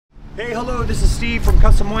Hey, hello, this is Steve from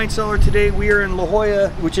Custom Wine Cellar. Today we are in La Jolla,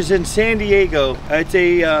 which is in San Diego. It's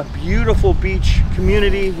a beautiful beach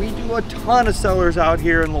community. We do a ton of cellars out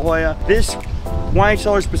here in La Jolla. This wine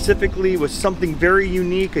cellar specifically was something very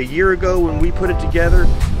unique a year ago when we put it together.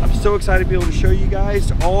 I'm so excited to be able to show you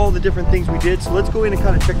guys all the different things we did. So let's go in and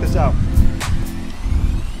kind of check this out.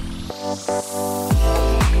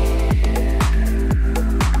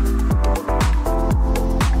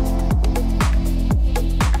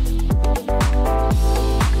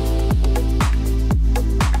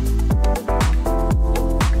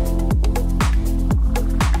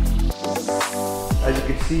 As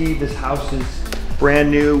you can see, this house is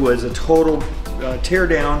brand new, was a total tear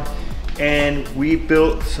down, and we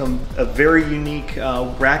built a very unique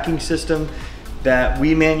racking system that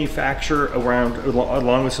we manufacture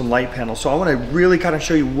along with some light panels. So I want to really kind of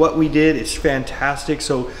show you what we did. It's fantastic.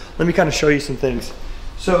 So let me kind of show you some things.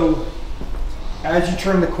 So as you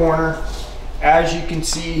turn the corner, as you can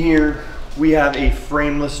see here, we have a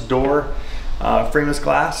frameless door, frameless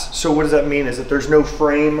glass. So what does that mean is that there's no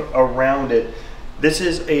frame around it. This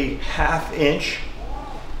is a 1/2 inch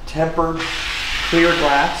tempered clear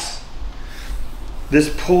glass.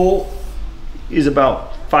 This pull is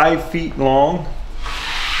about 5 feet long.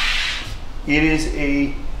 It is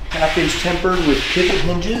a 1/2 inch tempered with pivot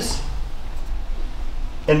hinges.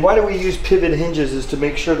 And why do we use pivot hinges is to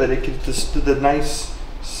make sure that it gets the nice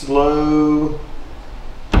slow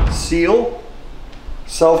seal,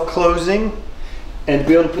 self-closing, and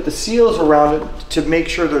be able to put the seals around it to make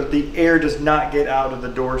sure that the air does not get out of the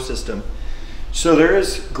door system. So there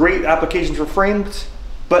is great applications for frames,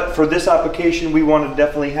 but for this application we want to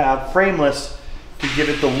definitely have frameless to give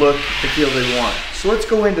it the look and feel they want. So let's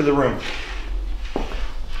go into the room.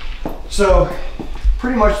 So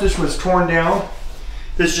pretty much this was torn down.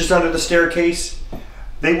 This is just under the staircase.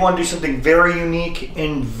 They want to do something very unique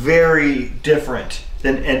and very different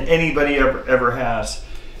than anybody ever has.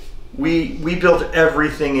 We built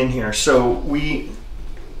everything in here. So we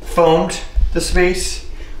foamed the space.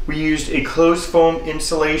 We used a closed foam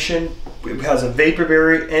insulation. It has a vapor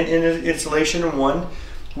barrier and insulation in one.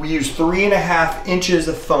 We used 3.5 inches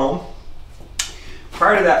of foam.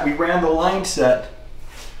 Prior to that, we ran the line set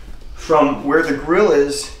from where the grill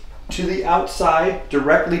is to the outside,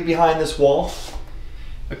 directly behind this wall.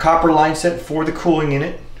 A copper line set for the cooling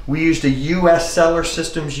unit. We used a US Cellar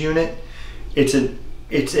Systems unit.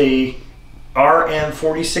 It's a RM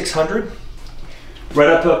 4600 right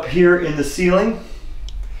up here in the ceiling,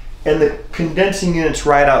 and the condensing unit's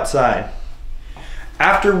right outside.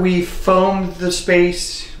 After we foamed the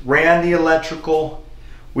space, ran the electrical,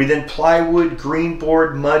 we then plywood, green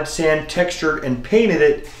board, mud, sand, textured, and painted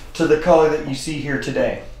it to the color that you see here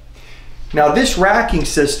today. Now this racking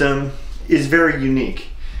system is very unique.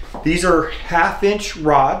 These are 1/2 inch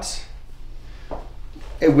rods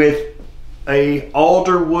with a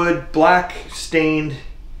alder wood, black stained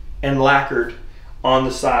and lacquered on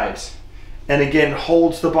the sides, and again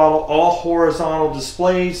holds the bottle. All horizontal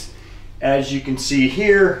displays, as you can see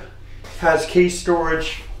here, has case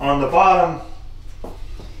storage on the bottom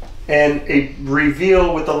and a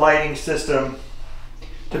reveal with the lighting system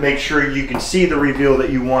to make sure you can see the reveal that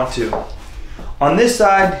you want to. On this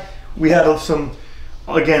side we had some,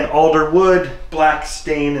 again, alder wood, black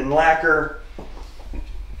stain and lacquer,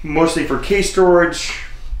 mostly for case storage,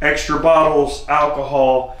 extra bottles,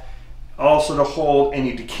 alcohol, also to hold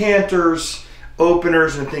any decanters,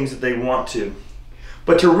 openers, and things that they want to.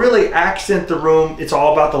 But to really accent the room, it's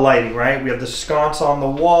all about the lighting, right? We have the sconce on the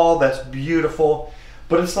wall, that's beautiful,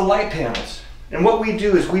 but it's the light panels. And what we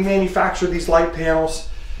do is we manufacture these light panels,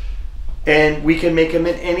 and we can make them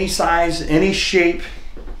in any size, any shape,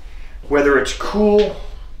 whether it's cool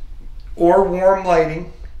or warm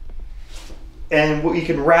lighting. And we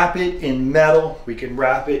can wrap it in metal, we can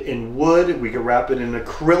wrap it in wood, we can wrap it in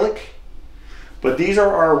acrylic. But these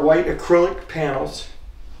are our white acrylic panels,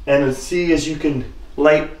 and see, as you can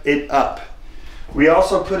light it up. We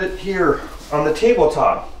also put it here on the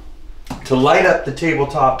tabletop to light up the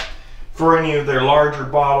tabletop for any of their larger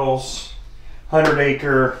bottles, 100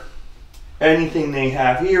 acre, anything they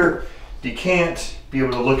have here, decant, be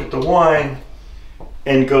able to look at the wine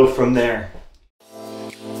and go from there.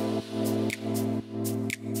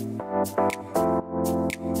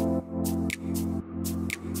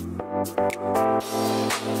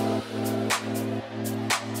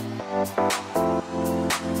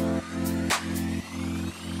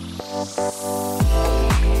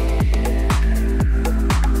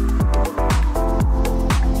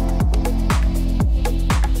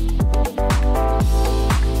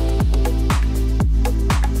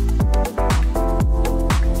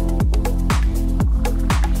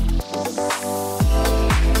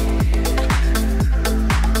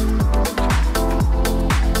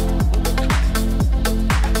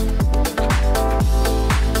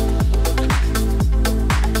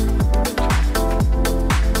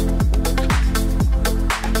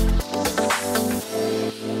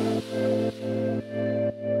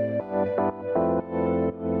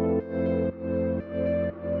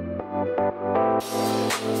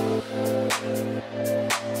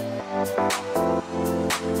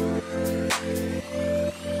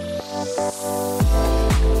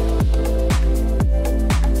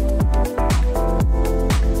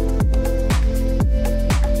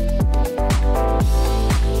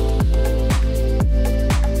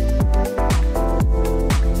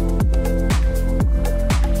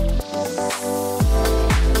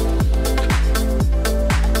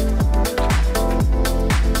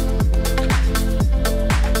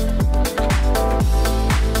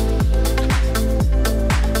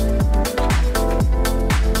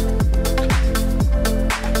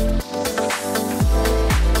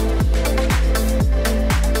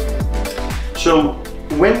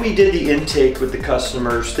 when we did the intake with the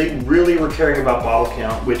customers, they really were caring about bottle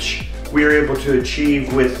count, which we were able to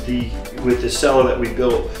achieve with the cellar that we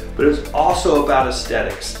built, but it was also about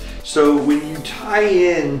aesthetics. So when you tie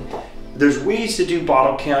in, there's ways to do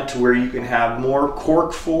bottle count to where you can have more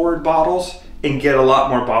cork forward bottles and get a lot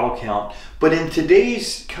more bottle count. But in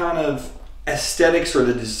today's kind of aesthetics or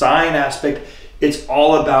the design aspect, it's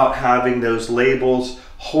all about having those labels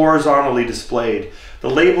horizontally displayed. The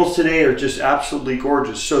labels today are just absolutely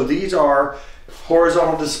gorgeous. So these are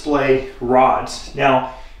horizontal display rods.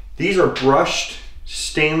 Now, these are brushed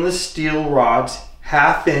stainless steel rods,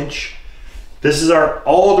 1/2 inch. This is our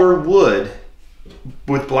alder wood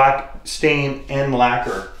with black stain and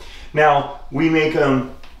lacquer. Now, we make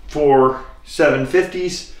them for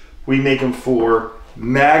 750s, we make them for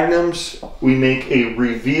magnums, we make a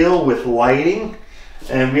reveal with lighting,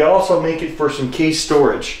 and we also make it for some case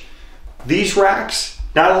storage. These racks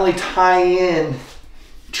not only tie in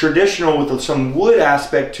traditional with some wood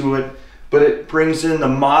aspect to it, but it brings in the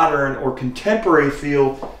modern or contemporary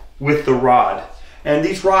feel with the rod. And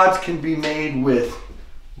these rods can be made with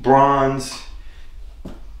bronze,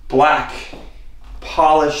 black,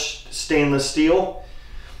 polished stainless steel,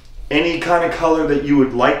 any kind of color that you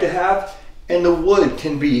would like to have. And the wood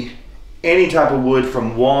can be any type of wood,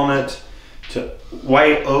 from walnut to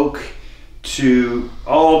white oak to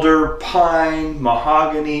alder, pine,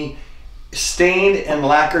 mahogany, stained and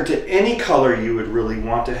lacquered to any color you would really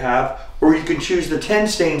want to have, or you can choose the 10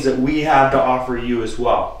 stains that we have to offer you as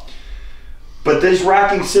well. But these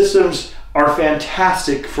racking systems are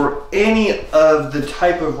fantastic for any of the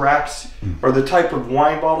type of racks or the type of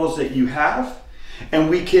wine bottles that you have, and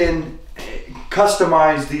we can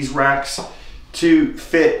customize these racks to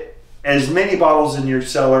fit as many bottles in your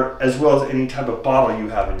cellar as well as any type of bottle you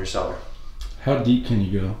have in your cellar. How deep can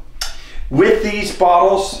you go? With these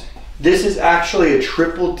bottles, this is actually a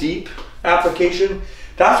triple deep application.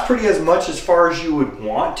 That's pretty as much as far as you would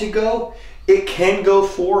want to go. It can go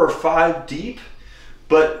 4 or 5 deep,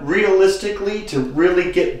 but realistically, to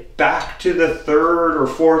really get back to the 3rd or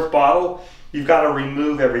 4th bottle, you've got to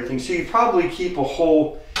remove everything. So you probably keep a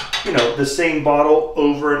whole, the same bottle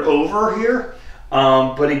over and over here.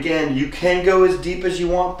 But again, you can go as deep as you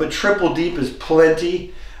want, but triple deep is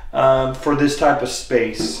plenty for this type of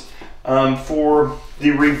space. For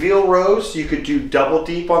the reveal rows, you could do double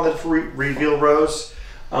deep on the reveal rows,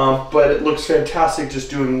 but it looks fantastic just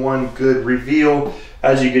doing one good reveal.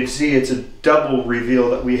 As you can see, it's a double reveal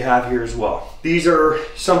that we have here as well. These are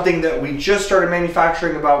something that we just started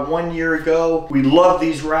manufacturing about 1 year ago. We love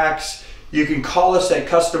these racks. You can call us at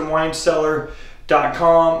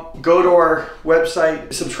customwinecellar.com. Go to our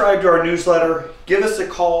website, subscribe to our newsletter, give us a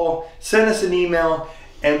call, send us an email,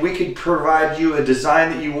 and we can provide you a design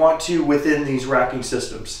that you want to within these racking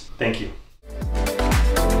systems. Thank you.